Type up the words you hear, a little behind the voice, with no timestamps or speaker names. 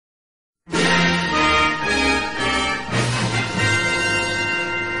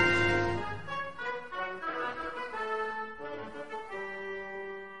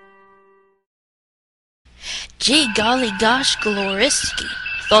Gee golly gosh gloriski,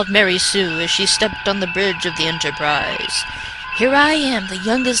 thought Mary Sue as she stepped on the bridge of the Enterprise. Here I am, the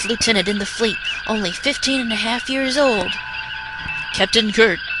youngest lieutenant in the fleet, only 15.5 years old. Captain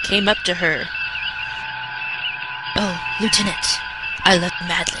Kirk came up to her. Oh, Lieutenant, I left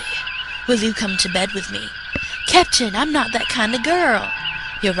madly. Will you come to bed with me? Captain, I'm not that kind of girl.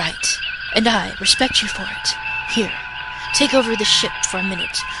 You're right, and I respect you for it. Here, take over the ship for a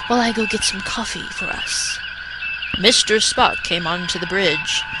minute while I go get some coffee for us. Mr. Spock came onto the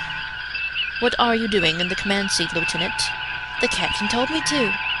bridge. What are you doing in the command seat, Lieutenant? The captain told me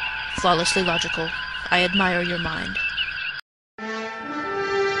to. Flawlessly logical. I admire your mind.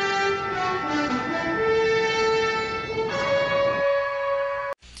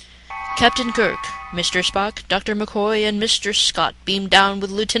 Captain Kirk, Mr. Spock, Dr. McCoy, and Mr. Scott beamed down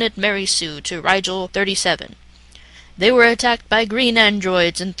with Lieutenant Mary Sue to Rigel 37. They were attacked by green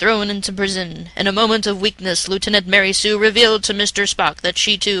androids and thrown into prison. In a moment of weakness, Lieutenant Mary Sue revealed to Mr. Spock that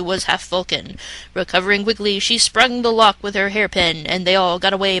she too was half Vulcan. Recovering quickly, she sprung the lock with her hairpin, and they all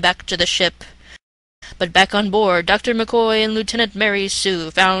got away back to the ship. But back on board, Dr. McCoy and Lieutenant Mary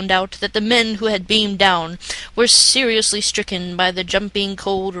Sue found out that the men who had beamed down were seriously stricken by the jumping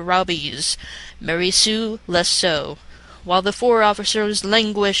cold robbies. Mary Sue less so. While the 4 officers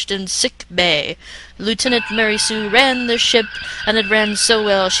languished in sick bay, Lieutenant Mary Sue ran the ship, and it ran so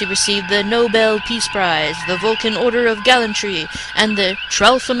well she received the Nobel Peace Prize, the Vulcan Order of Gallantry, and the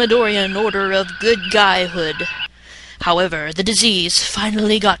Tralfamadorian Order of Good Guyhood. However, the disease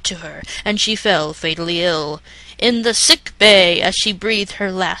finally got to her, and she fell fatally ill. In the sick bay, as she breathed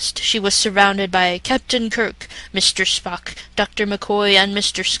her last, she was surrounded by Captain Kirk, Mr. Spock, Dr. McCoy, and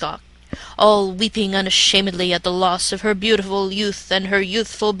Mr. Scott, all weeping unashamedly at the loss of her beautiful youth and her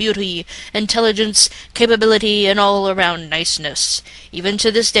youthful beauty, intelligence, capability, and all-around niceness. Even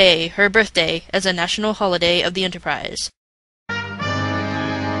to this day, her birthday is a national holiday of the Enterprise.